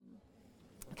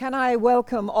Can I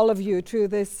welcome all of you to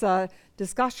this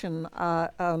discussion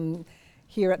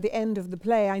here at the end of the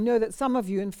play? I know that some of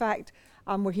you, in fact,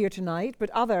 were here tonight,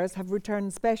 but others have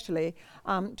returned specially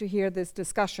to hear this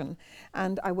discussion,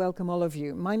 and I welcome all of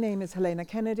you. My name is Helena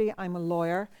Kennedy. I'm a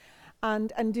lawyer,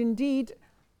 and indeed,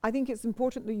 I think it's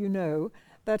important that you know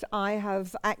that I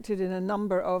have acted in a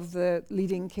number of the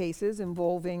leading cases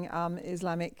involving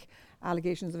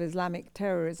allegations of Islamic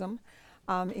terrorism,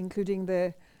 including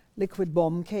the liquid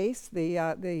bomb case,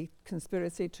 the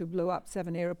conspiracy to blow up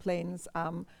 7 aeroplanes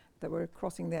that were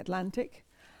crossing the Atlantic.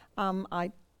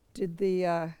 I did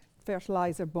the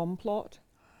fertilizer bomb plot.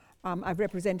 I've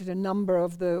represented a number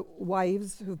of the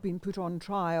wives who've been put on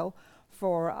trial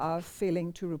for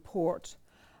failing to report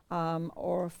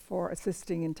or for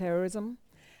assisting in terrorism.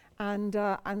 And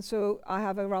so I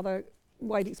have a rather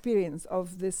wide experience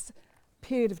of this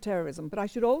period of terrorism. But I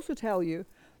should also tell you,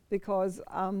 because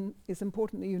it's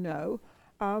important that you know,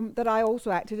 that I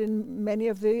also acted in many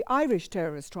of the Irish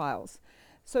terrorist trials.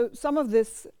 So some of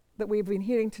this that we've been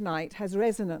hearing tonight has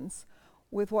resonance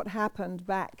with what happened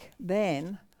back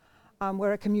then,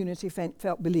 where a community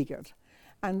felt beleaguered.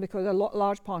 And because a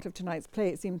large part of tonight's play,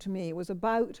 it seemed to me, was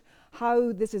about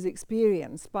how this is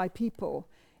experienced by people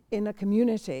in a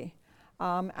community,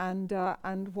 and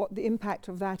what the impact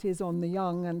of that is on the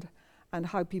young, and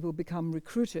how people become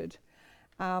recruited.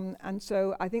 And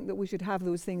so I think that we should have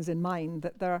those things in mind,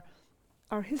 that there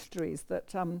are histories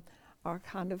that are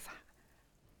kind of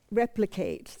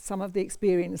replicate some of the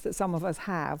experience that some of us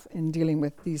have in dealing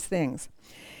with these things.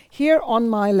 Here on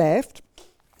my left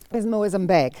is Moazzam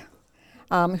Begg,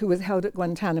 who was held at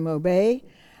Guantanamo Bay.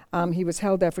 He was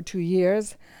held there for 2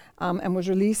 years and was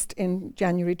released in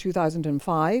January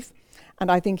 2005.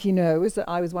 And I think he knows that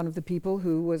I was one of the people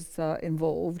who was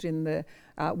involved in the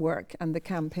work and the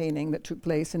campaigning that took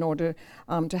place in order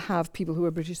to have people who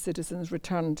were British citizens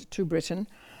returned to Britain,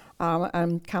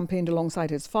 and campaigned alongside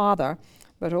his father,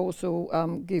 but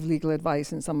also gave legal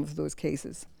advice in some of those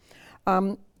cases.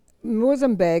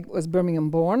 Moazzam Begg was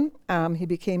Birmingham born. He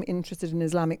became interested in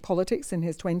Islamic politics in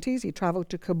his 20s. He travelled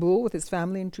to Kabul with his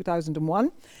family in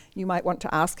 2001. You might want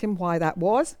to ask him why that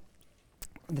was.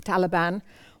 The Taliban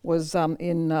was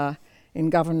in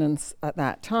governance at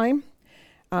that time.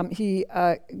 He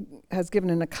has given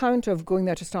an account of going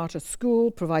there to start a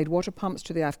school, provide water pumps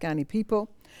to the Afghani people,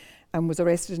 and was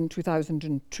arrested in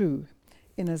 2002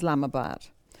 in Islamabad.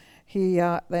 He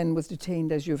then was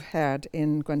detained, as you've heard,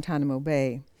 in Guantanamo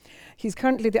Bay. He's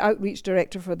currently the outreach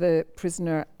director for the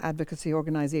prisoner advocacy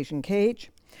organisation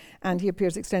CAGE, and he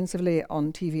appears extensively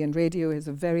on TV and radio. He's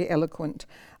a very eloquent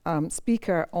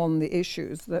speaker on the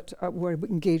issues that we're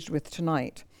engaged with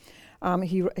tonight.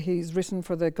 He's written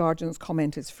for The Guardian's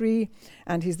Comment is Free,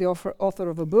 and he's the author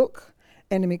of a book,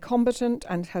 Enemy Combatant,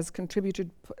 and has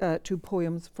contributed to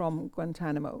poems from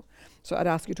Guantanamo. So I'd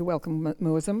ask you to welcome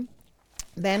Moazzam.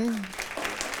 Then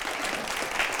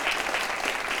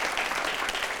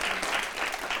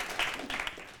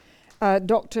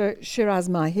Dr. Shiraz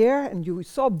Maher, and you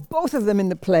saw both of them in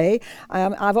the play.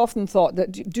 I've often thought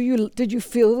that, did you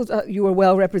feel you were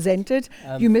well represented?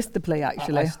 You missed the play,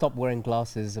 actually. I stopped wearing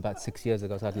glasses about 6 years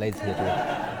ago, so I had lazy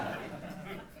hair.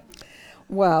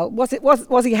 Well,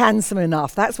 was he handsome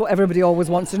enough? That's what everybody always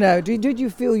wants to know. Did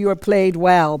you feel you were played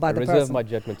well by the person? I reserve my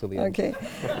judgment till the end. Okay.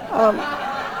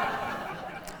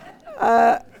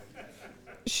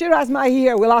 Shiraz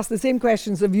Maher will ask the same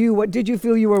questions of you. Did you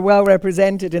feel you were well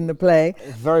represented in the play?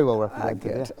 Very well represented,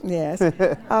 good. Yes.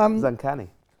 It's uncanny.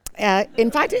 In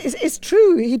fact, it's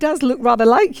true. He does look rather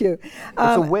like you. It's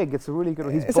a wig. It's a really good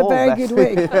wig. He's it's bald, a very good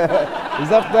wig.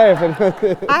 He's up there.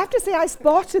 I have to say I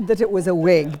spotted that it was a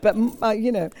wig, but,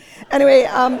 Anyway,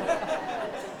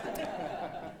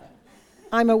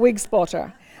 I'm a wig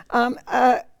spotter.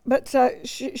 But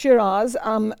Shiraz,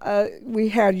 we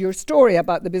heard your story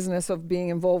about the business of being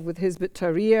involved with Hizb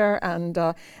ut-Tahrir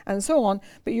and so on.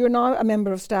 But you're now a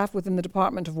member of staff within the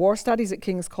Department of War Studies at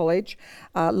King's College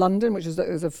London, which is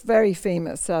a very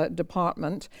famous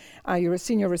department. You're a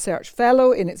senior research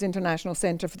fellow in its International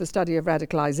Centre for the Study of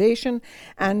Radicalisation,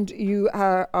 and you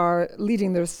are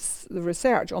leading the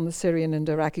research on the Syrian and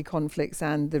Iraqi conflicts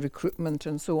and the recruitment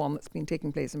and so on that's been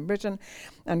taking place in Britain,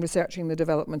 and researching the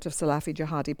development of Salafi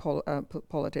jihadi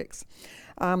politics.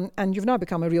 And you've now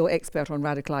become a real expert on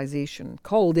radicalisation,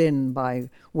 called in by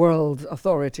world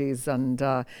authorities and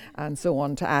so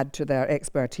on to add to their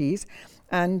expertise.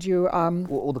 And you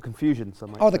all the confusion.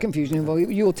 All the confusion. Well,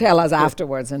 you'll tell us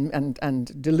afterwards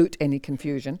and dilute any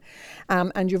confusion.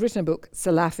 And you've written a book,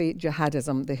 Salafi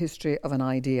Jihadism: The History of an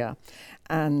Idea,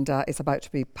 and it's about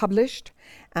to be published.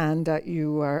 And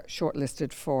you were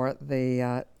shortlisted for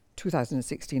the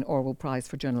 2016 Orwell Prize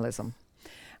for Journalism.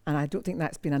 And I don't think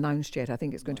that's been announced yet. I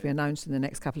think it's going to be announced in the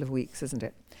next couple of weeks, isn't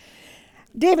it?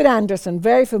 David Anderson,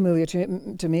 very familiar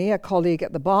to me, a colleague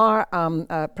at the bar,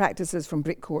 practices from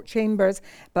Brickcourt Chambers,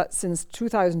 but since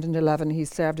 2011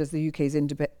 he's served as the UK's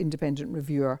independent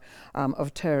reviewer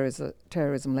of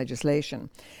terrorism legislation.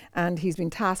 And he's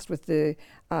been tasked with the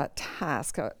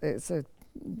task, it's a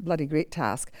bloody great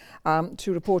task,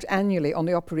 to report annually on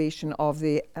the operation of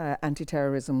the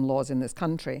anti-terrorism laws in this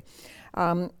country.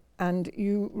 And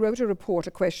you wrote a report,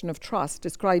 A Question of Trust,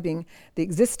 describing the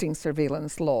existing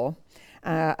surveillance law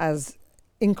as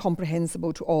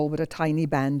incomprehensible to all but a tiny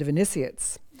band of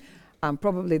initiates.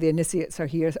 Probably the initiates are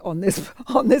here on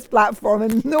this platform,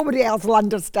 and nobody else will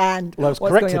understand. Well, I was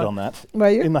what's corrected going on that Were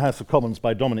you? in the House of Commons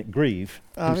by Dominic Grieve,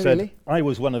 who said really? I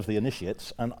was one of the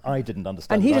initiates and I didn't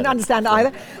understand. And he didn't understand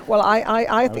either. Well,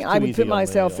 I think was I too would easy put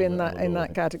myself on in the that law, I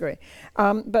think. category.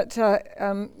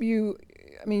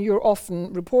 You're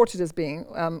often reported as being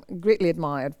greatly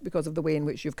admired because of the way in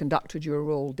which you've conducted your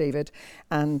role, David.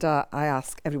 And I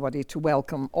ask everybody to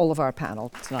welcome all of our panel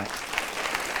tonight.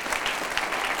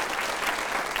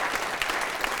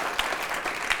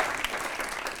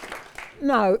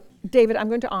 Now, David, I'm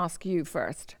going to ask you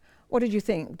first. What did you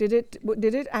think? Did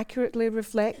it accurately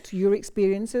reflect your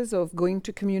experiences of going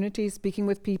to communities, speaking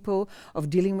with people, of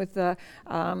dealing with the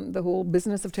whole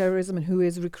business of terrorism and who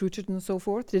is recruited and so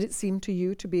forth? Did it seem to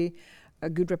you to be a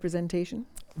good representation?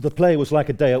 The play was like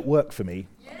a day at work for me.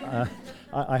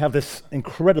 I have this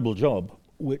incredible job,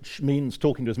 which means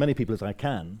talking to as many people as I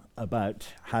can about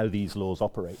how these laws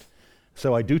operate.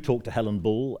 So I do talk to Helen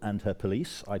Bull and her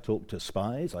police. I talk to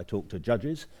spies. I talk to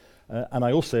judges. And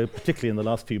I also, particularly in the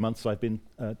last few months, I've been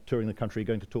touring the country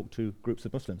going to talk to groups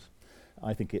of Muslims.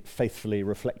 I think it faithfully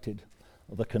reflected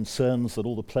the concerns that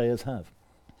all the players have.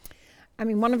 I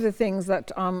mean, one of the things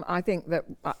that I think that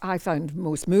I found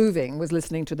most moving was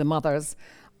listening to the mothers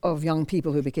of young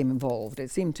people who became involved. It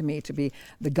seemed to me to be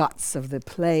the guts of the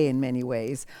play in many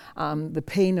ways, the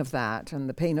pain of that and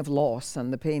the pain of loss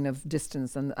and the pain of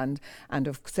distance and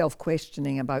of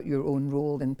self-questioning about your own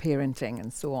role in parenting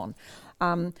and so on.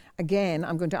 Again,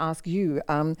 I'm going to ask you,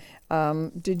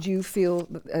 did you feel,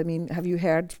 have you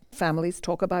heard families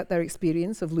talk about their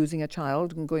experience of losing a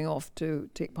child and going off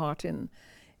to take part in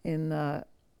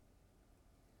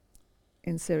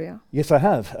Syria? Yes, I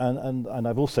have, and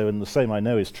I've also, and the same I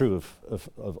know is true of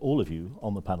all of you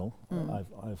on the panel.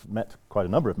 I've met quite a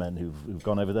number of men who've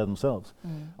gone over there themselves.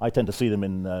 I tend to see them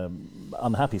in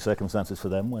unhappy circumstances for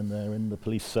them when they're in the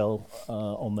police cell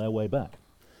on their way back.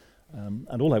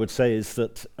 And all I would say is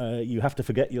that you have to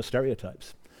forget your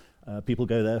stereotypes. People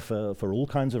go there for all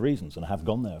kinds of reasons and have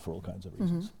gone there for all kinds of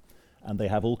reasons. And they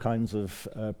have all kinds of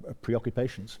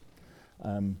preoccupations.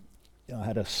 I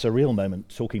had a surreal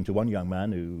moment talking to one young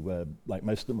man who, like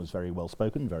most of them, was very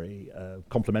well-spoken, very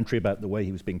complimentary about the way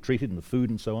he was being treated and the food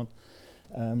and so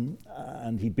on.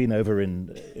 And he'd been over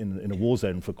in a war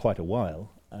zone for quite a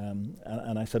while.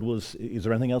 And I said, well, is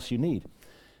there anything else you need?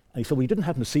 And he said, well, you didn't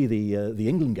happen to see the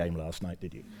England game last night,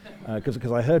 did you?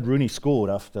 Because I heard Rooney scored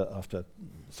after a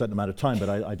certain amount of time, but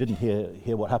I didn't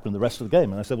hear what happened in the rest of the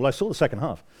game. And I said, well, I saw the second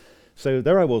half. So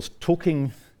there I was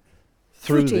talking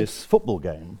through this football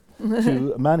game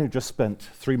to a man who just spent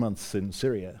 3 months in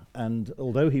Syria. And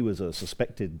although he was a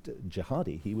suspected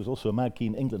jihadi, he was also a mad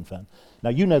keen England fan.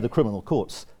 Now, you know the criminal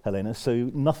courts, Helena,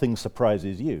 so nothing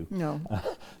surprises you. No.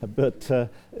 But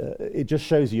it just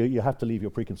shows you have to leave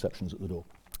your preconceptions at the door.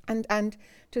 And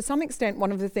to some extent,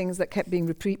 one of the things that kept being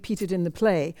repeated in the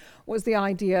play was the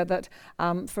idea that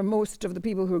for most of the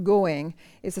people who are going,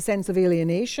 it's a sense of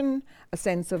alienation, a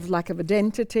sense of lack of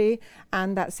identity,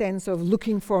 and that sense of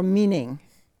looking for meaning.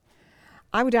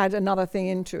 I would add another thing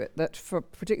into it, that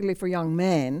particularly for young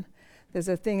men, there's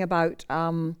a thing about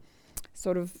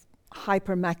sort of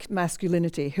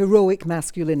hyper-masculinity, heroic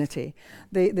masculinity,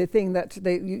 the thing that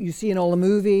you see in all the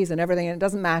movies and everything, and it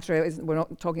doesn't matter, we're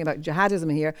not talking about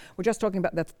jihadism here, we're just talking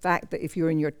about the fact that if you're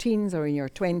in your teens or in your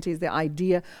 20s, the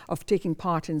idea of taking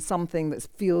part in something that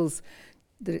feels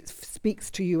that it speaks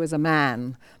to you as a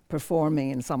man performing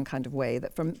in some kind of way,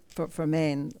 that for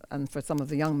men and for some of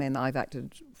the young men that I've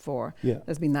acted for,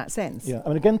 there's been that sense. Yeah, I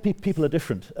mean, again, people are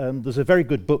different. There's a very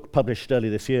good book published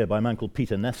earlier this year by a man called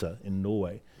Peter Nessa in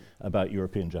Norway about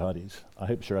European jihadis. I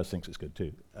hope Shiraz thinks it's good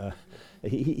too.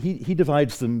 He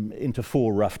divides them into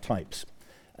 4 rough types,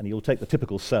 and he'll take the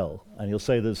typical cell, and he'll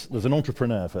say there's an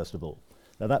entrepreneur, first of all.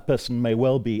 Now, that person may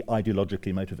well be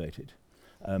ideologically motivated,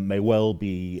 may well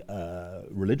be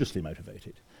religiously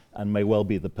motivated, and may well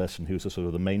be the person who's the sort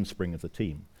of the mainspring of the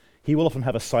team. He will often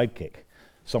have a sidekick.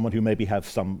 someone who maybe have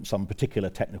some particular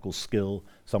technical skill,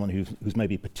 someone who's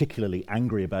maybe particularly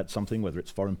angry about something, whether it's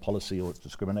foreign policy or it's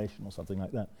discrimination or something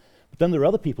like that. But then there are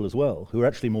other people as well who are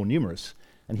actually more numerous,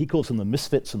 and he calls them the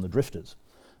misfits and the drifters.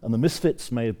 And the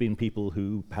misfits may have been people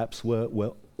who perhaps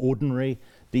were ordinary,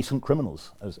 decent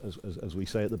criminals, as we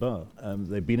say at the bar.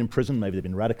 They've been in prison, maybe they've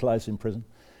been radicalized in prison.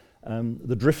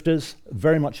 The drifters,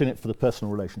 very much in it for the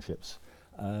personal relationships.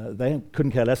 They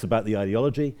couldn't care less about the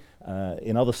ideology.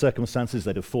 In other circumstances,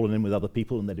 they'd have fallen in with other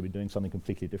people and they'd have been doing something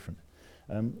completely different.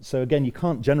 So again, you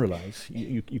can't generalize.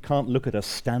 You can't look at a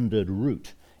standard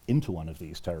route into one of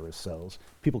these terrorist cells.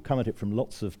 People come at it from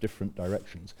lots of different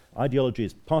directions. Ideology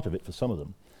is part of it for some of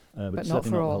them, but certainly not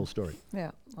the whole story.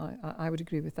 Yeah, I would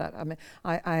agree with that. I mean,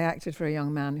 I acted for a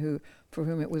young man for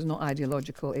whom it was not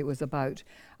ideological. It was about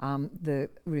the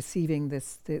receiving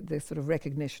this sort of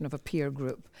recognition of a peer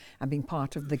group and being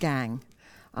part of the gang,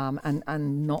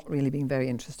 and not really being very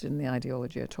interested in the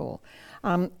ideology at all.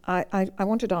 I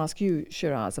wanted to ask you,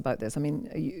 Shiraz, about this. I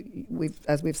mean,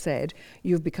 as we've said,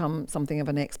 you've become something of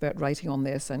an expert writing on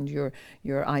this, and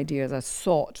your ideas are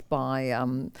sought by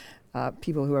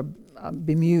people who are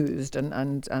bemused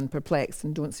and perplexed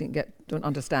and don't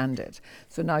understand it.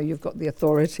 So now you've got the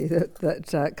authority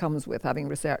that comes with having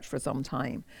researched for some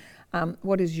time.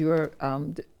 What is your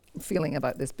feeling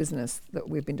about this business that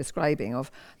we've been describing, of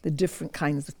the different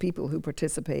kinds of people who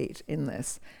participate in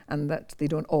this, and that they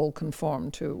don't all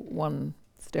conform to one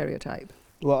stereotype?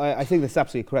 Well, I think that's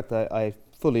absolutely correct. I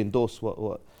fully endorse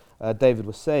what David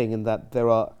was saying, in that there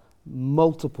are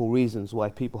multiple reasons why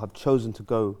people have chosen to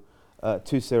go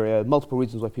to Syria, multiple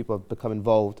reasons why people have become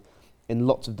involved in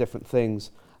lots of different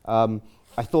things. I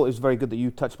thought it was very good that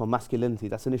you touched on masculinity.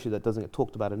 That's an issue that doesn't get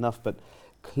talked about enough, but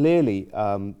clearly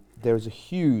there is a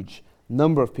huge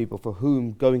number of people for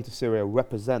whom going to Syria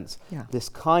represents this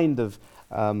kind of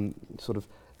sort of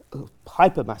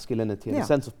hyper-masculinity and a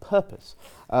sense of purpose.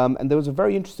 And there was a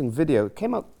very interesting video. It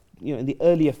came out in the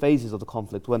earlier phases of the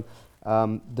conflict, when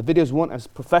the videos weren't as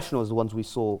professional as the ones we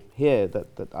saw here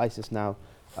that ISIS now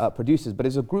produces, but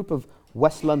it's a group of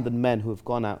West London men who have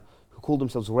gone out, who call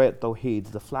themselves Rayat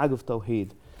Tawheed, the flag of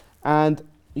Tawheed. And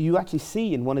you actually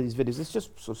see in one of these videos, it's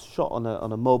just sort of shot on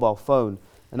a mobile phone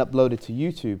and uploaded to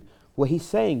YouTube, where he's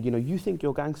saying, you think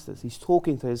you're gangsters. He's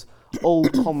talking to his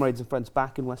old comrades and friends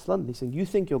back in West London. He's saying, you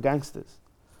think you're gangsters,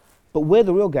 but we're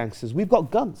the real gangsters. We've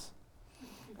got guns.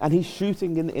 And he's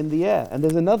shooting in the air. And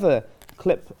there's another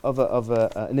clip of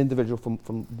an individual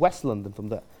from West London, from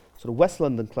the sort of West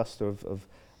London cluster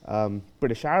of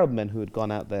British Arab men who had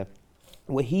gone out there,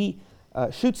 where he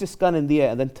shoots this gun in the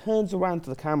air and then turns around to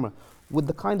the camera with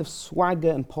the kind of swagger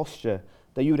and posture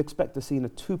that you would expect to see in a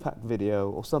Tupac video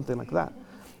or something like that.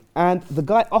 And the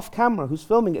guy off camera who's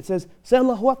filming it says, say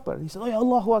Allahu Akbar. And he says, oh yeah,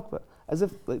 Allahu Akbar. As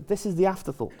if this is the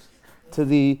afterthought to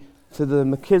the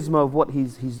machismo of what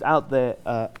he's out there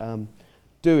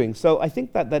doing. So I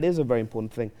think that is a very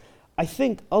important thing. I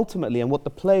think ultimately, and what the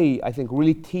play I think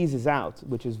really teases out,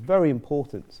 which is very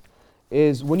important,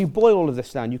 is when you boil all of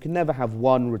this down, you can never have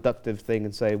one reductive thing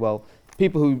and say, well,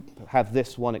 people who have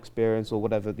this one experience or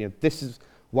whatever, this is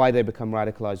why they become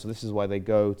radicalized, or this is why they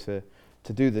go to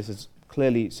do this. There's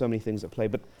clearly so many things at play.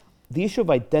 But the issue of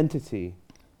identity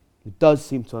does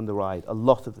seem to underride a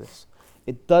lot of this.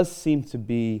 It does seem to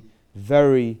be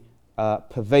very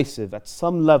pervasive at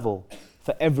some level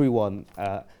for everyone,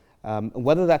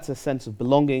 whether that's a sense of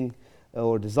belonging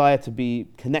or a desire to be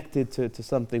connected to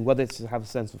something, whether it's to have a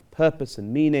sense of purpose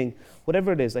and meaning,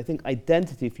 whatever it is. I think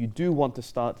identity, if you do want to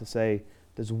start to say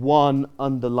there's one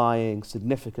underlying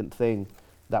significant thing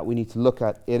that we need to look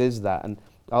at, it is that. And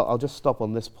I'll just stop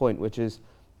on this point, which is,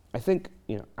 I think,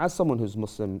 as someone who's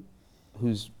Muslim,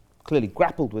 who's clearly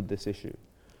grappled with this issue,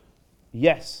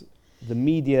 yes, the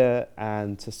media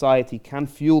and society can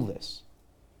fuel this,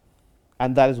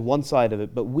 and that is one side of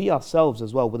it, but we ourselves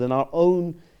as well, within our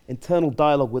own internal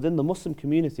dialogue within the Muslim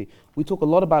community, we talk a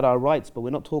lot about our rights, but we're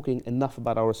not talking enough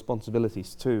about our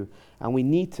responsibilities too. And we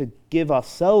need to give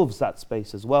ourselves that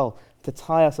space as well to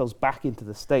tie ourselves back into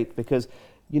the state, because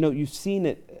you've seen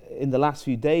it in the last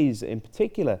few days in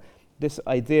particular, this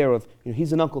idea of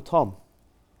he's an Uncle Tom,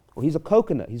 or he's a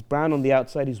coconut, he's brown on the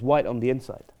outside, he's white on the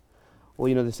inside. Or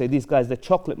they say these guys, they're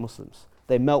chocolate Muslims,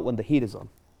 they melt when the heat is on.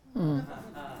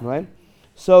 Right?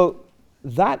 So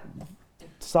that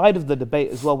side of the debate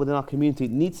as well within our community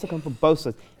needs to come from both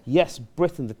sides. Yes,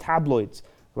 Britain, the tabloids,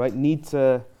 right, need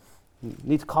to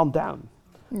calm down.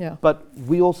 Yeah. But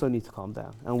we also need to calm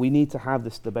down, and we need to have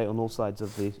this debate on all sides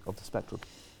of the spectrum.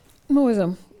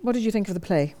 Moism, what did you think of the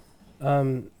play?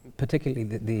 Particularly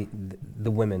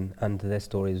the women and their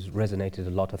stories resonated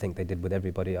a lot. I think they did with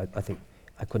everybody. I think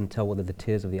I couldn't tell whether the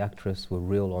tears of the actress were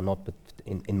real or not, but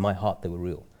in my heart they were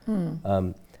real.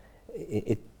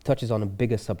 It touches on a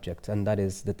bigger subject, and that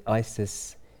is that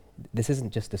ISIS, this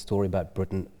isn't just a story about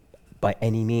Britain by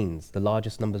any means. The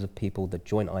largest numbers of people that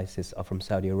join ISIS are from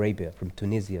Saudi Arabia, from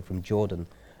Tunisia, from Jordan,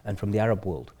 and from the Arab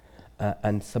world.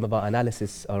 And some of our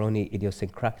analysis are only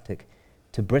idiosyncratic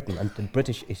to Britain and to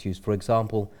British issues. For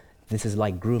example, this is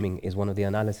like grooming is one of the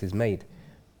analyses made.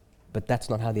 But that's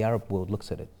not how the Arab world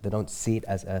looks at it. They don't see it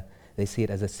as they see it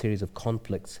as a series of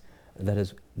conflicts that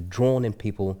has drawn in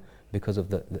people because of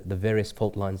the various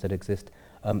fault lines that exist.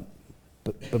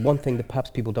 But one thing that perhaps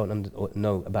people don't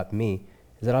know about me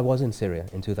is that I was in Syria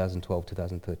in 2012,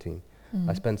 2013.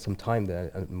 I spent some time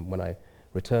there, and when I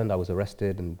returned, I was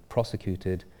arrested and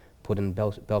prosecuted, put in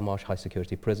Belmarsh High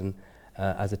Security Prison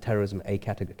as a terrorism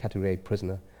category A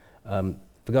prisoner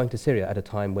for going to Syria at a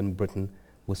time when Britain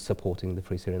was supporting the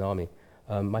Free Syrian Army.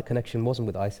 My connection wasn't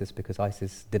with ISIS because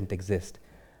ISIS didn't exist.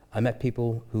 I met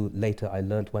people who later I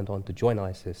learnt went on to join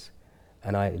ISIS,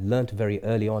 and I learnt very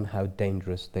early on how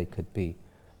dangerous they could be.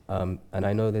 And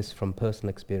I know this from personal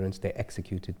experience. They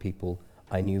executed people.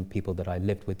 I knew people that I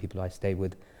lived with, people I stayed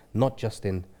with, not just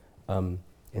in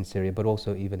Syria, but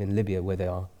also even in Libya, where they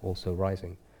are also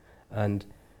rising. And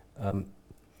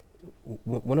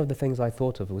one of the things I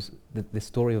thought of was the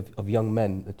story of young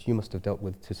men that you must have dealt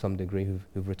with to some degree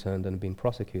who've returned and been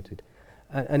prosecuted.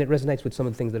 And it resonates with some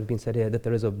of the things that have been said here, that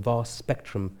there is a vast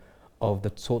spectrum of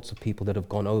the sorts of people that have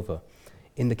gone over.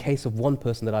 In the case of one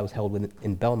person that I was held with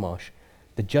in Belmarsh,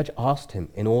 the judge asked him,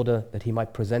 in order that he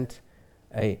might present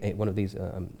one of these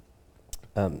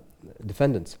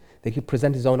defendants, they could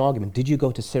present his own argument. Did you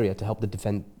go to Syria to help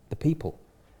defend the people?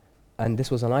 And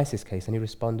this was an ISIS case, and he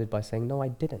responded by saying, no, I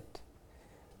didn't.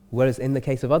 Whereas in the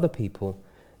case of other people,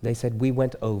 they said, we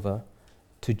went over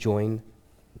to join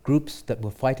groups that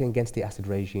were fighting against the Assad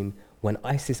regime. When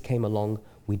ISIS came along,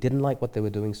 we didn't like what they were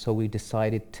doing, so we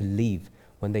decided to leave.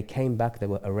 When they came back, they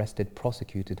were arrested,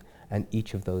 prosecuted, and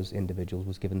each of those individuals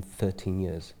was given 13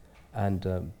 years.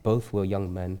 And both were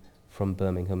young men from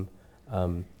Birmingham,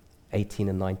 18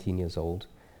 and 19 years old.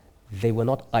 They were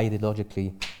not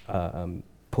ideologically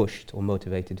pushed or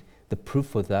motivated. The proof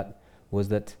for that was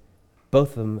that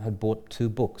both of them had bought 2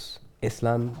 books,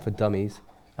 Islam for Dummies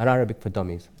and Arabic for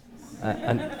Dummies.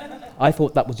 And I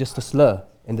thought that was just a slur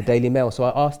in the Daily Mail. So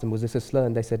I asked them, was this a slur?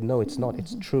 And they said, no, it's not,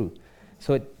 it's true.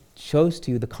 So it shows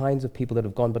to you the kinds of people that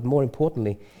have gone, but more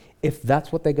importantly, if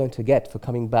that's what they're going to get for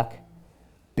coming back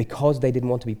because they didn't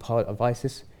want to be part of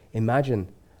ISIS, imagine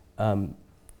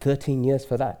 13 years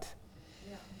for that.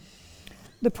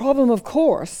 The problem, of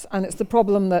course, and it's the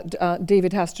problem that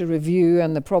David has to review,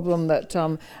 and the problem that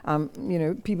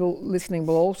people listening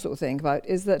will also think about,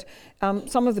 is that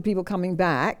some of the people coming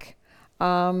back,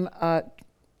 who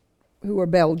were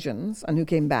Belgians and who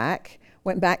came back,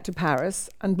 went back to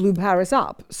Paris and blew Paris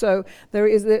up. So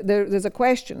there's a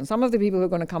question. Some of the people who are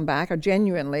going to come back are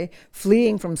genuinely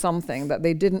fleeing from something that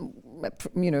they didn't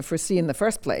foresee in the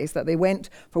first place, that they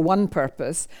went for one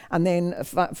purpose and then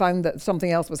found that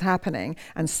something else was happening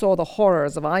and saw the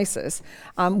horrors of ISIS,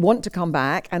 want to come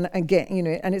back, and again,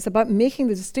 and it's about making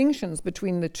the distinctions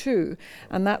between the two,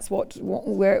 and that's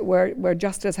where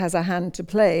justice has a hand to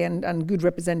play, and good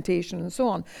representation and so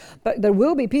on. But there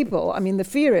will be people, the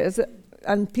fear is,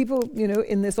 and people,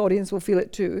 in this audience will feel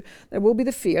it too, there will be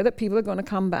the fear that people are going to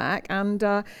come back and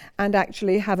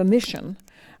actually have a mission.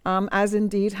 As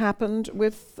indeed happened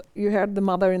with, you heard the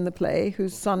mother in the play,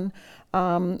 whose son,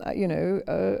 where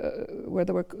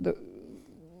there were,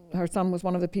 her son was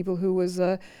one of the people who was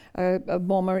a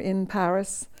bomber in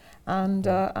Paris, and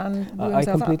I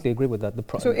completely agree with that.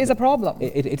 So it is a problem.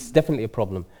 It's definitely a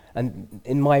problem, and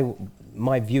in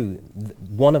my view,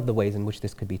 one of the ways in which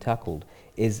this could be tackled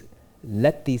is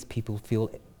let these people feel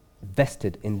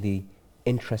vested in the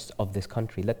interests of this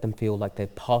country. Let them feel like they're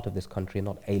part of this country and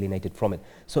not alienated from it.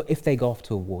 So if they go off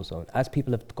to a war zone, as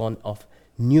people have gone off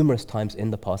numerous times in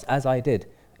the past, as I did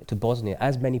to Bosnia,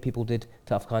 as many people did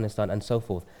to Afghanistan and so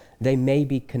forth, they may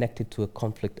be connected to a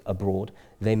conflict abroad.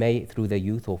 They may, through their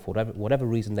youth or for whatever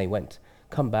reason they went,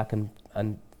 come back and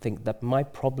think that my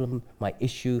problem, my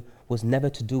issue was never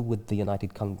to do with the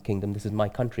United Kingdom. This is my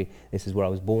country. This is where I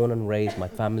was born and raised, my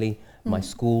family, my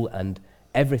school, and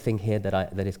everything here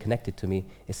that is connected to me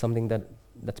is something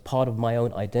that's part of my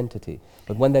own identity.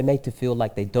 But when they're made to feel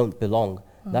like they don't belong,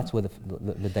 That's where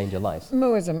the danger lies.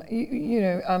 Moism,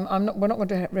 we're not going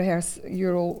to rehearse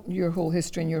your whole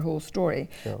history and your whole story,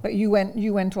 Sure. but you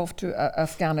went off to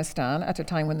Afghanistan at a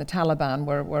time when the Taliban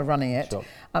were running it. Sure.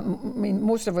 I mean,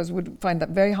 most of us would find that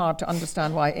very hard to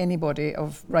understand why anybody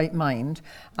of right mind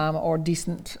or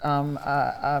decent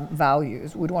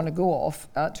values would want to go off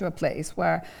to a place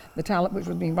where which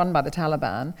was being run by the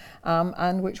Taliban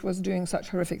and which was doing such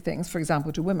horrific things, for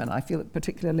example, to women. I feel it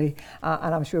particularly,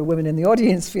 and I'm sure women in the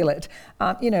audience feel it.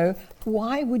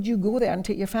 Why would you go there and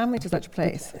take your family to such a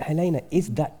place? But Helena, is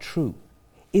that true?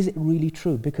 Is it really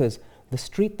true? Because the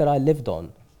street that I lived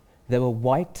on, there were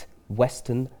white,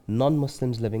 Western,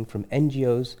 non-Muslims living from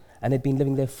NGOs, and they'd been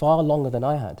living there far longer than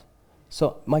I had.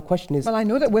 So my question is... Well, I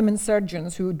know that women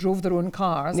surgeons who drove their own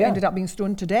cars ended up being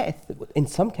stoned to death. In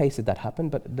some cases that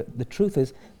happened, but the truth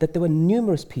is that there were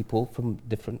numerous people from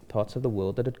different parts of the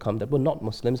world that had come that were not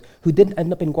Muslims who didn't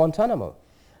end up in Guantanamo.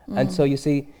 And so you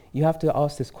see, you have to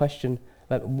ask this question,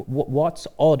 what's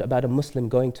odd about a Muslim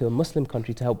going to a Muslim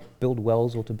country to help build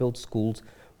wells or to build schools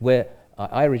where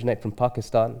I originate from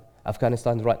Pakistan,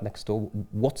 Afghanistan's right next door.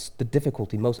 What's the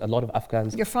difficulty? A lot of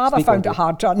Afghans... Your father found it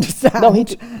hard to understand. No,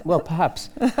 well, perhaps.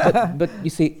 but you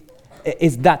see,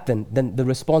 is that then the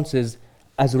response is,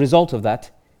 as a result of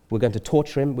that, we're going to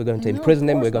torture him, we're going to imprison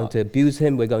him, we're going to abuse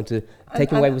him, we're going to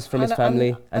take him away from his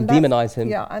family and demonize him.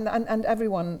 Yeah, and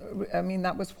everyone, I mean,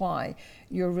 that was why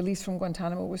your release from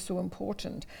Guantanamo was so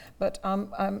important. But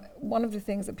one of the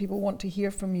things that people want to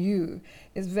hear from you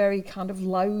is very kind of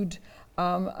loud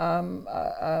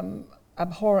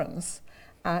abhorrence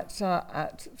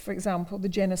at, for example, the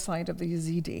genocide of the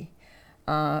Yazidi.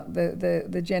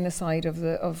 The genocide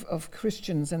of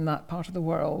Christians in that part of the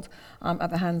world at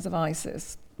the hands of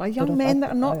ISIS by young men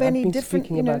that are not any different.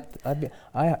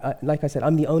 Like I said,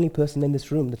 I'm the only person in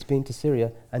this room that's been to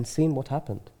Syria and seen what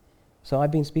happened. So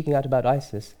I've been speaking out about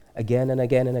ISIS again and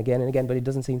again and again and again, but it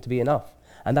doesn't seem to be enough.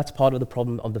 And that's part of the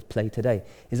problem of the play today,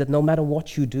 is that no matter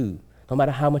what you do, no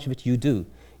matter how much of it you do,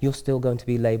 you're still going to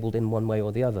be labelled in one way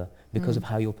or the other because of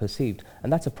how you're perceived.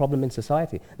 And that's a problem in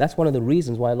society. That's one of the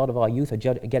reasons why a lot of our youth are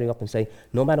getting up and saying,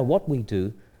 no matter what we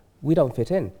do, we don't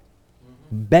fit in.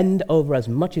 Bend over as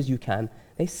much as you can,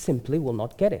 they simply will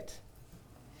not get it.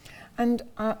 And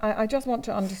I just want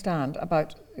to understand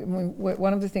about,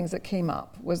 one of the things that came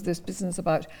up was this business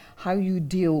about how you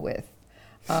deal with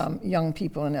young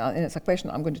people, and it's a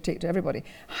question I'm going to take to everybody.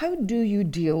 How do you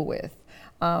deal with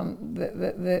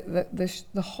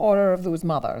the horror of those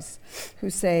mothers who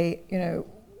say,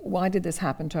 why did this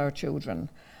happen to our children?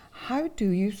 How do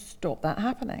you stop that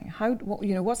happening?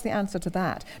 What's the answer to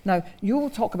that? Now, you will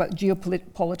talk about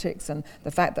geopolitics and the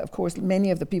fact that, of course,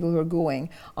 many of the people who are going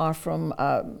are from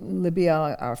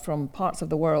Libya, are from parts of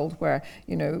the world where,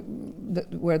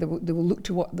 where they will look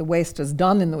to what the West has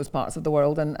done in those parts of the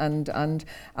world, and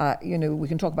we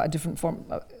can talk about a different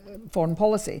foreign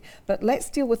policy. But let's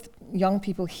deal with young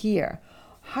people here.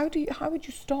 How would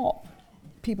you stop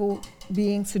people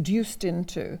being seduced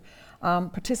into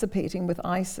participating with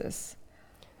ISIS?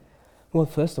 Well,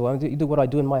 first of all, I do what I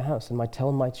do in my house, and I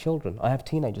tell my children. I have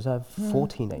teenagers. I have 4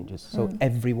 teenagers, so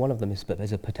every one of them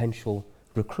is a potential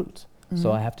recruit.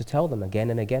 So I have to tell them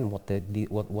again and again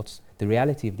what's the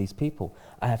reality of these people.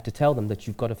 I have to tell them that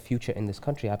you've got a future in this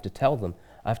country. I have to tell them.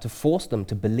 I have to force them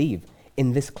to believe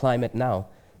in this climate now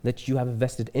that you have a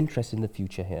vested interest in the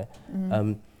future here.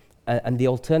 And the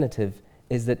alternative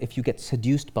is that if you get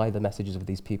seduced by the messages of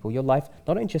these people, your life,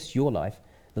 not only just your life,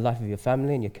 the life of your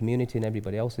family and your community and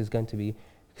everybody else is going to be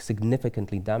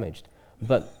significantly damaged.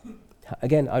 But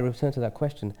again, I return to that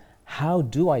question, how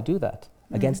do I do that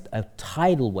against a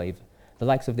tidal wave, the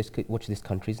likes of which this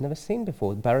country's never seen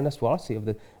before? Baroness Warsi of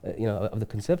the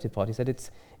Conservative Party said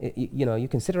you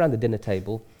can sit around the dinner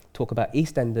table, talk about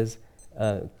EastEnders,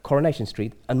 Coronation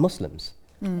Street and Muslims.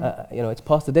 It's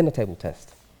past the dinner table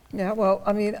test. Yeah, well,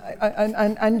 I mean,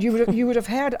 and you would have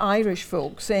heard Irish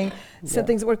folk saying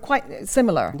things that were quite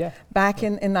similar back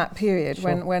in that period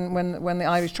when the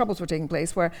Irish Troubles were taking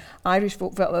place, where Irish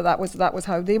folk felt that was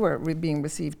how they were being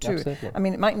received too. Absolutely. I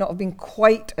mean, it might not have been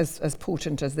quite as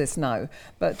potent as this now,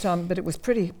 but it was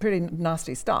pretty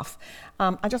nasty stuff.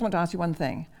 I just want to ask you one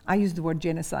thing. I used the word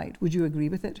genocide. Would you agree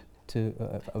with it?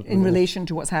 In relation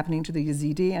to what's happening to the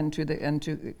Yazidi and to the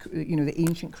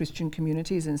ancient Christian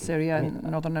communities in Syria and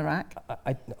northern Iraq?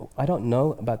 I don't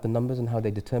know about the numbers and how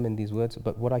they determine these words,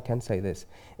 but what I can say this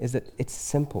is that it's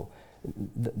simple.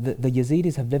 The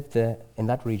Yazidis have lived there in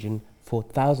that region for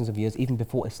thousands of years, even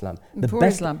before Islam. Before the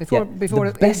best of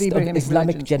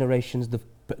Islamic religions. generations,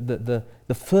 the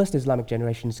first Islamic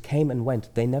generations came and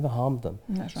went. They never harmed them.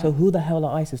 That's right. So who the hell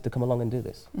are ISIS to come along and do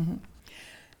this?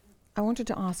 I wanted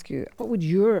to ask you, what would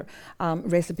your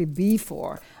recipe be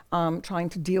for trying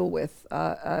to deal with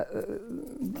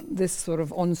this sort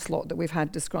of onslaught that we've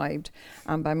had described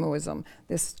by Moism,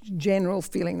 this general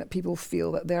feeling that people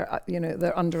feel that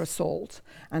they're under assault,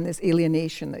 and this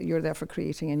alienation that you're therefore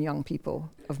creating in young people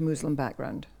of Muslim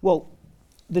background? Well,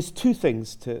 there's two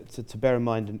things to bear in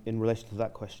mind in relation to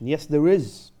that question. Yes, there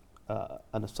is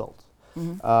an assault.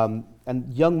 Mm-hmm.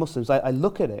 And young Muslims, I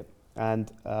look at it,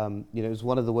 and it was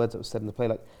one of the words that was said in the play,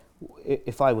 like,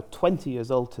 if I were 20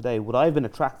 years old today, would I have been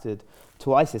attracted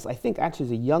to ISIS? I think actually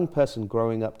as a young person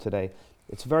growing up today,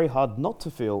 it's very hard not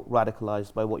to feel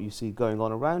radicalized by what you see going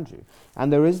on around you.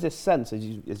 And there is this sense, as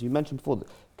you mentioned before, that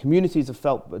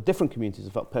different communities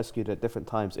have felt persecuted at different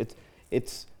times.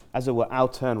 It's as it were, our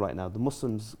turn right now. The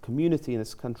Muslims community in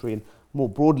this country, and more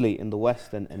broadly in the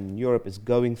West and in Europe, is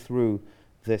going through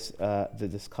this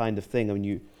this kind of thing. I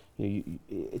mean,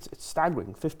 it's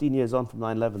staggering. 15 years on from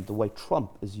 9/11, the way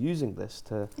Trump is using this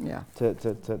to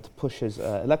push his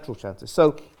electoral chances.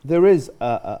 So there is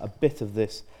a bit of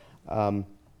this going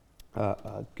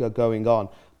on.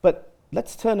 But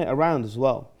let's turn it around as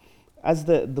well. As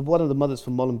the one of the mothers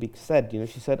from Molenbeek said,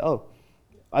 she said, "Oh,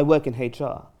 I work in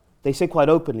HR. They say quite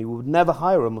openly, we would never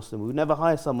hire a Muslim. We would never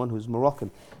hire someone who's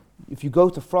Moroccan. If you go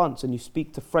to France and you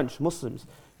speak to French Muslims,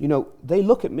 they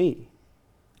look at me.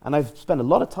 And I've spent a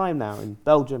lot of time now in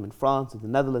Belgium, in France, in the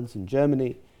Netherlands, in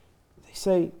Germany. They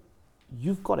say,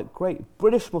 you've got it great.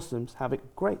 British Muslims have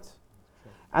it great."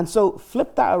 Sure. And so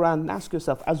flip that around and ask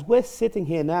yourself, as we're sitting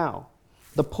here now,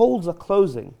 the polls are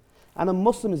closing, and a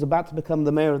Muslim is about to become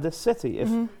the mayor of this city if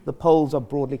the polls are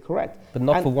broadly correct. But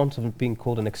not for want of being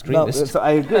called an extremist. No, so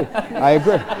I agree. I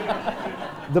agree.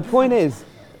 The point is,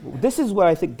 this is where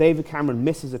I think David Cameron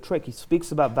misses a trick. He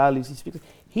speaks about values.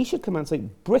 He should come out and say,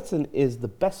 Britain is the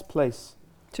best place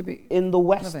to be in the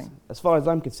West, living, as far as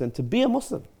I'm concerned, to be a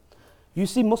Muslim. You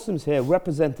see Muslims here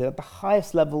represented at the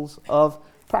highest levels of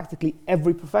practically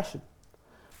every profession.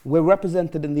 We're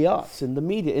represented in the arts, in the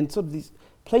media, in sort of these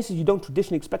places you don't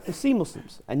traditionally expect to see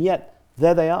Muslims, and yet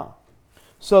there they are.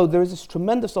 So there is this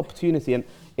tremendous opportunity, and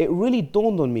it really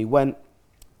dawned on me when,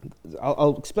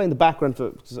 I'll explain the background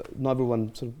because not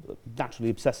everyone sort of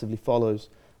naturally obsessively follows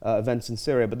events in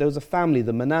Syria, but there was a family,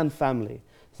 the Manan family.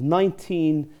 There's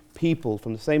 19 people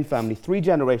from the same family, 3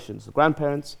 generations, the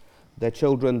grandparents, their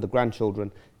children, the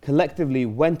grandchildren, collectively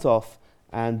went off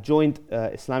and joined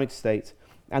Islamic State,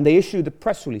 and they issued a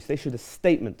press release, they issued a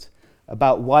statement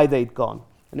about why they'd gone.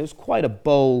 And it was quite a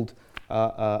bold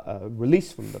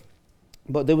release from them.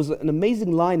 But there was an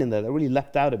amazing line in there that really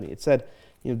leapt out at me. It said,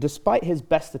 despite his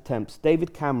best attempts,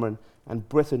 David Cameron and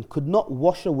Britain could not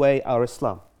wash away our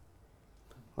Islam.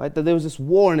 Right? That there was this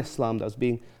war in Islam that was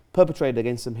being perpetrated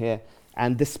against them here,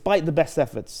 and despite the best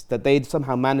efforts, that they'd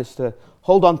somehow managed to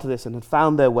hold on to this and had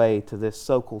found their way to this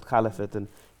so-called caliphate, and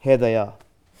here they are.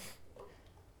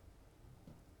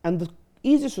 And the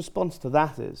easiest response to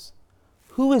that is,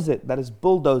 who is it that is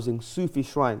bulldozing Sufi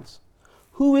shrines?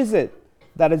 Who is it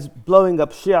that is blowing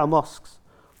up Shia mosques?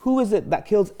 Who is it that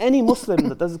kills any Muslim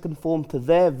that doesn't conform to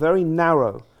their very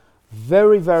narrow,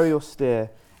 very, very austere,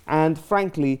 and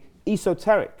frankly,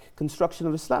 esoteric construction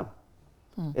of Islam?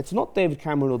 It's not David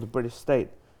Cameron or the British state.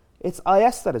 It's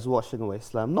IS that is washing away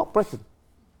Islam, not Britain.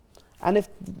 And if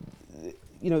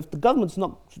the government's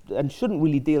not and shouldn't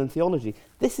really deal in theology,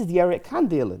 this is the area it can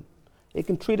deal in. It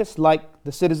can treat us like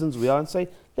the citizens we are and say,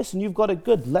 listen, you've got it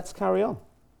good, let's carry on.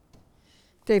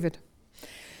 David,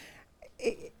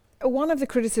 one of the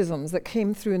criticisms that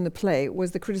came through in the play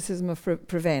was the criticism of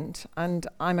Prevent, and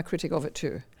I'm a critic of it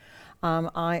too.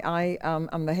 I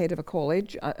am the head of a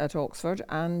college at Oxford,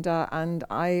 and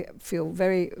I feel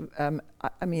very,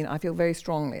 I feel very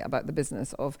strongly about the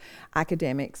business of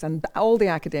academics, and all the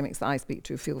academics that I speak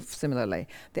to feel similarly.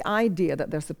 The idea that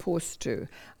they're supposed to,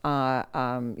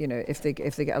 if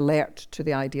they get alert to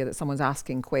the idea that someone's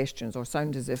asking questions or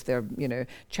sound as if they're,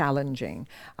 challenging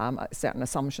certain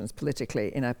assumptions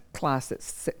politically in a class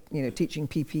that's, teaching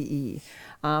PPE,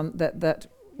 that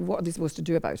what are they supposed to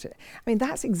do about it? I mean,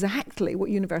 that's exactly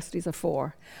what universities are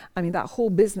for. I mean, that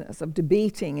whole business of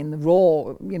debating in the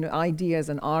raw, ideas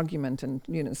and argument and,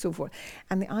 and so forth.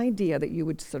 And the idea that you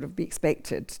would sort of be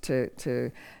expected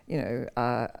to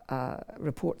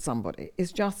report somebody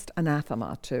is just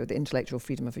anathema to the intellectual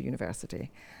freedom of a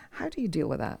university. How do you deal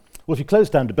with that? Well, if you close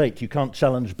down debate, you can't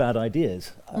challenge bad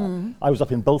ideas. I was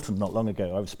up in Bolton not long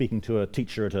ago. I was speaking to a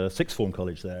teacher at a sixth form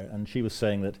college there, and she was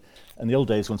saying that in the old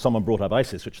days when someone brought up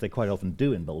ISIS, which they quite often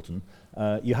do in Bolton,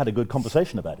 you had a good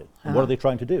conversation about it. What are they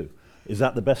trying to do? Is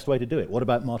that the best way to do it? What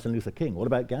about Martin Luther King? What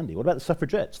about Gandhi? What about the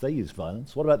suffragettes? They used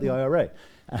violence. What about the IRA?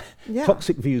 Yeah.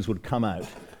 Toxic views would come out.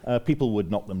 People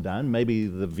would knock them down. Maybe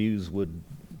the views would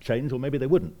change, or maybe they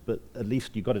wouldn't. But at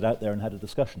least you got it out there and had a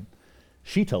discussion.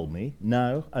 She told me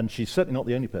now, and she's certainly not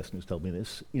the only person who's told me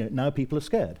this, now people are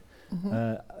scared.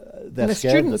 They're And the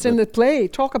scared students in the play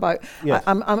talk about, Yes.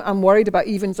 I'm worried about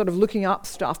even sort of looking up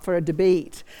stuff for a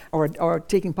debate or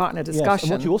taking part in a Yes,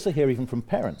 discussion. and what you also hear even from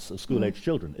parents of school-aged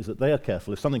children is that they are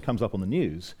careful if something comes up on the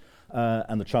news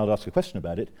and the child asks a question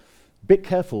about it, bit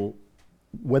careful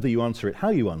whether you answer it, how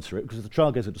you answer it, because if the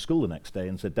child goes into school the next day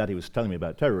and said, Daddy was telling me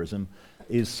about terrorism,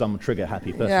 is some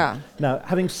trigger-happy person. Yeah. Now,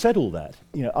 having said all that,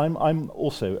 I'm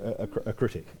also a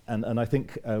critic, and I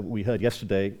think we heard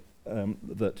yesterday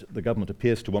that the government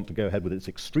appears to want to go ahead with its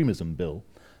extremism bill,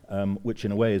 which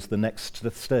in a way is the next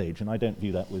stage, and I don't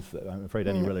view that with, I'm afraid,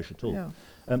 any relish at all. No.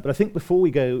 But I think before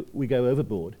we go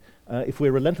overboard, if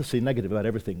we're relentlessly negative about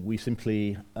everything, we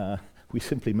simply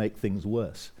make things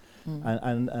worse.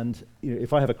 And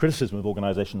if I have a criticism of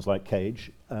organisations like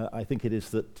Cage, I think it is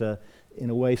that in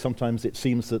a way sometimes it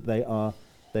seems that they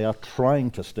are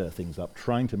trying to stir things up,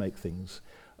 trying to make things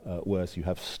worse. You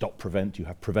have Stop Prevent, you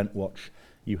have Prevent Watch,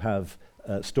 you have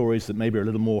stories that maybe are a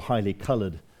little more highly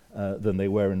coloured than they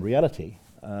were in reality.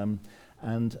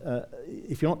 And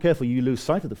if you're not careful, you lose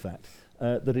sight of the fact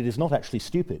that it is not actually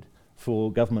stupid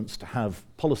for governments to have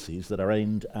policies that are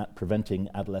aimed at preventing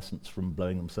adolescents from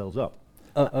blowing themselves up.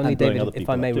 Only, and blowing David, other if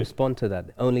people I may up too. respond to that,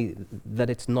 only that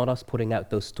it's not us putting out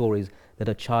those stories that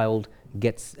a child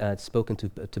gets spoken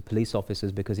to police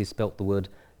officers because he spelt the word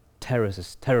terrorist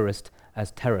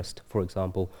as terrorist, for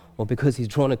example, or because he's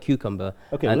drawn a cucumber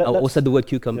Okay, and, or said the word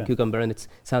yeah. cucumber and it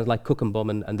sounds like cookum bomb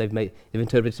and they've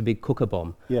interpreted it to be cooker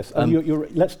bomb. Yes,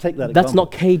 let's take that example. That's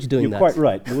not Cage doing You're that. quite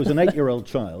right. There was an 8-year-old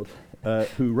child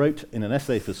who wrote in an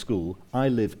essay for school, I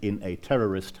live in a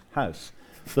terrorist house.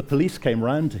 The police came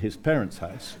round to his parents'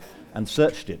 house and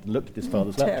searched it and looked at his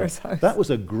father's Terrorist laptop. house. That was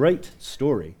a great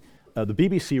story. The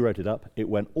BBC wrote it up. It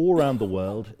went all around the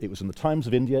world. It was in the Times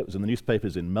of India. It was in the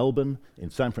newspapers in Melbourne,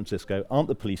 in San Francisco. Aren't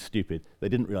the police stupid? They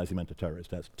didn't realise he meant a terrorist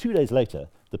house. 2 days later,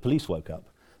 the police woke up.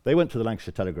 They went to the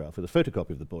Lancashire Telegraph with a photocopy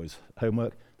of the boy's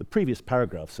homework. The previous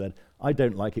paragraph said, I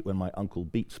don't like it when my uncle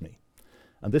beats me.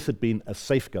 And this had been a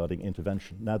safeguarding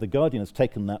intervention. Now, The Guardian has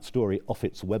taken that story off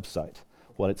its website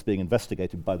while it's being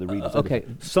investigated by the readers. Okay.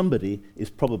 Somebody is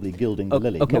probably gilding the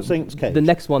lily. Okay, I'm not saying it's Cage. the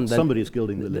next one then. Somebody is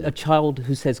gilding the lily. A child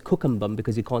who says cucumber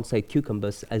because he can't say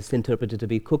cucumbers as interpreted to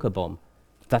be cooker bomb.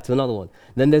 That's another one.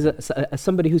 Then there's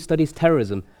somebody who studies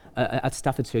terrorism at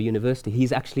Staffordshire University.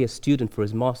 He's actually a student for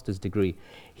his master's degree.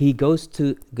 He goes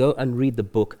to go and read the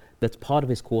book that's part of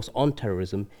his course on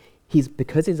terrorism.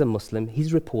 Because he's a Muslim,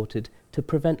 he's reported to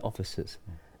Prevent officers.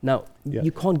 Now,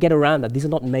 you can't get around that. These are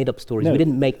not made-up stories. We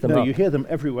didn't make them up. No, you hear them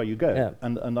everywhere you go. Yeah.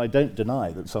 And I don't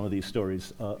deny that some of these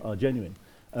stories are genuine.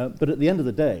 But at the end of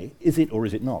the day, is it or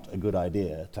is it not a good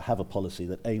idea to have a policy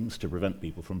that aims to prevent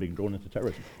people from being drawn into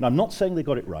terrorism? Now, I'm not saying they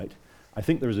got it right. I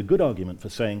think there is a good argument for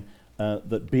saying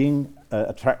that being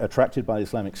attracted by the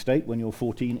Islamic State when you're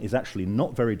 14 is actually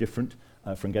not very different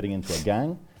from getting into a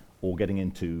gang or getting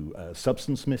into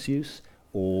substance misuse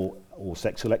or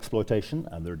sexual exploitation,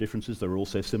 and there are differences, there are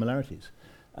also similarities.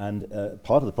 And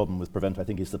part of the problem with Prevent, I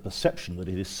think, is the perception that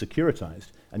it is securitized.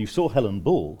 And you saw Helen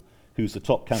Ball, who's the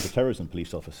top counter-terrorism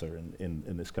police officer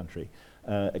in this country,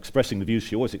 expressing the views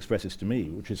she always expresses to me,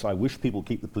 which is, I wish people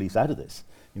keep the police out of this.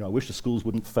 I wish the schools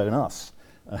wouldn't phone us,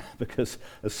 because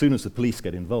as soon as the police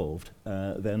get involved,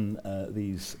 then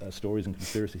these stories and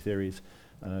conspiracy theories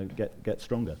get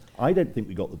stronger. I don't think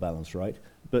we got the balance right,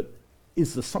 but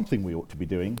is there something we ought to be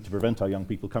doing to prevent our young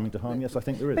people coming to harm? Yes, I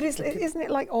think there is. But isn't it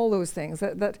like all those things,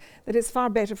 that it's far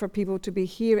better for people to be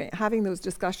having those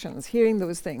discussions, hearing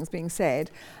those things being said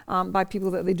by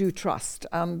people that they do trust,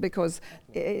 because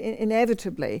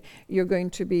inevitably you're going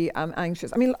to be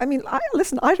anxious.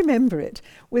 Listen, I remember it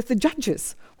with the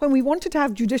judges. When we wanted to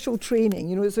have judicial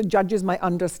training, so judges might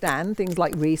understand things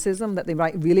like racism, that they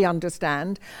might really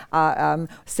understand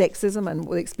sexism and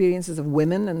the experiences of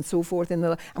women and so forth,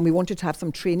 and we wanted to have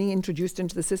some training introduced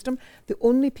into the system. The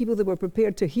only people that were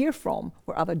prepared to hear from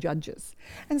were other judges.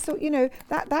 And so,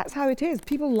 that's how it is.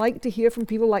 People like to hear from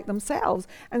people like themselves.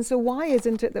 And so why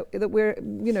isn't it that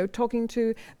we're, talking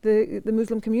to the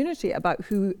Muslim community about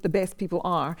who the best people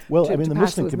are Well, to the pass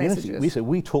Muslim those community, messages?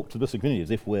 we talk to the Muslim community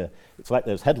as if it's like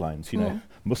those headlines,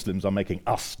 Muslims are making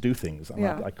us do things. And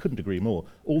Yeah. I couldn't agree more.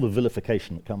 All the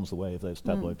vilification that comes the way of those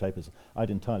tabloid papers,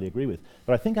 I'd entirely agree with.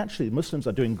 But I think actually Muslims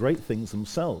are doing great things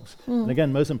themselves. And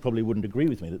again, most of them probably wouldn't agree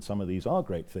with me that some of these are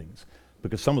great things,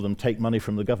 because some of them take money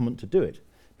from the government to do it.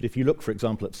 But if you look, for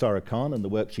example, at Sarah Khan and the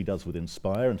work she does with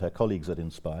Inspire and her colleagues at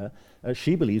Inspire,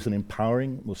 she believes in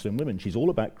empowering Muslim women. She's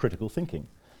all about critical thinking.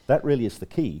 That really is the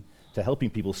key to helping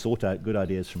people sort out good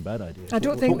ideas from bad ideas. I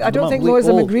don't think We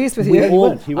Moazzam agrees with we you.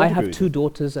 all- He won't I have agree 2 with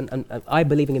daughters, and I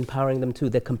believe in empowering them too.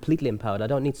 They're completely empowered. I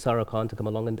don't need Sarah Khan to come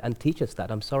along and teach us that.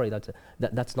 I'm sorry,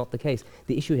 that's not the case.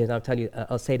 The issue here, and I'll tell you,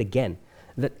 I'll say it again,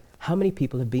 that how many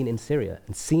people have been in Syria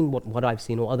and seen what I've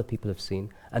seen or other people have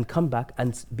seen and come back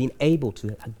and been able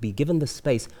to be given the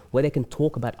space where they can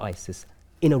talk about ISIS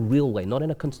in a real way, not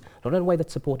in a way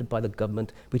that's supported by the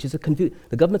government, which is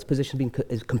the government's position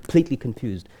is completely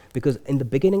confused, because in the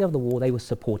beginning of the war they were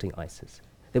supporting ISIS.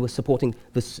 They were supporting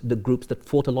the groups that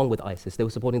fought along with ISIS. They were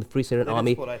supporting the Free Syrian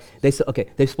Army. They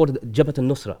supported Jabhat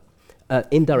al-Nusra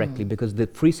indirectly, because the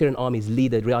Free Syrian Army's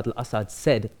leader Riyad al-Assad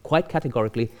said quite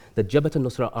categorically that Jabhat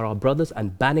al-Nusra are our brothers,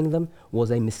 and banning them was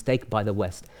a mistake by the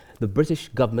West. The British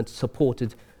government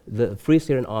supported the Free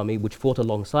Syrian Army, which fought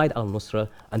alongside al-Nusra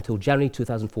until January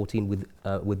 2014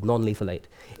 with non-lethal aid.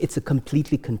 It's a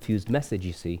completely confused message,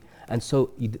 you see. And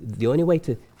so the only way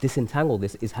to disentangle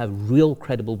this is have real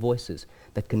credible voices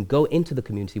that can go into the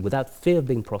community without fear of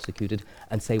being prosecuted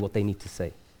and say what they need to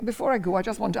say. Before I go, I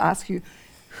just want to ask you,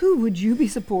 who would you be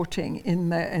supporting in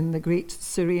the great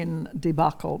Syrian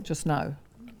debacle just now?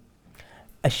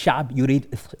 الشعب يريد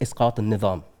إسقاط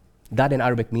النظام. That in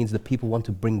Arabic means the people want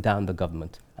to bring down the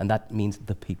government, and that means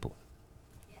the people.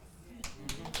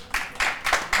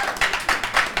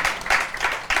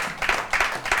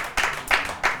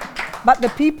 But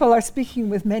the people are speaking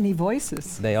with many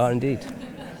voices. They are indeed.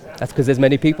 That's because there's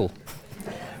many people.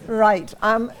 Right.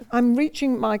 I'm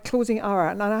reaching my closing hour,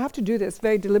 and I have to do this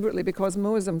very deliberately because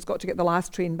Moazzam's got to get the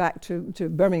last train back to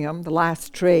Birmingham, the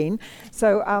last train.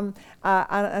 So,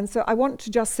 and so I want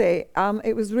to just say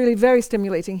it was really very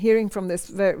stimulating hearing from this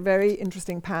very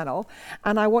interesting panel,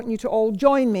 and I want you to all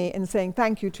join me in saying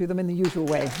thank you to them in the usual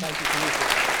way.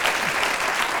 Thank you.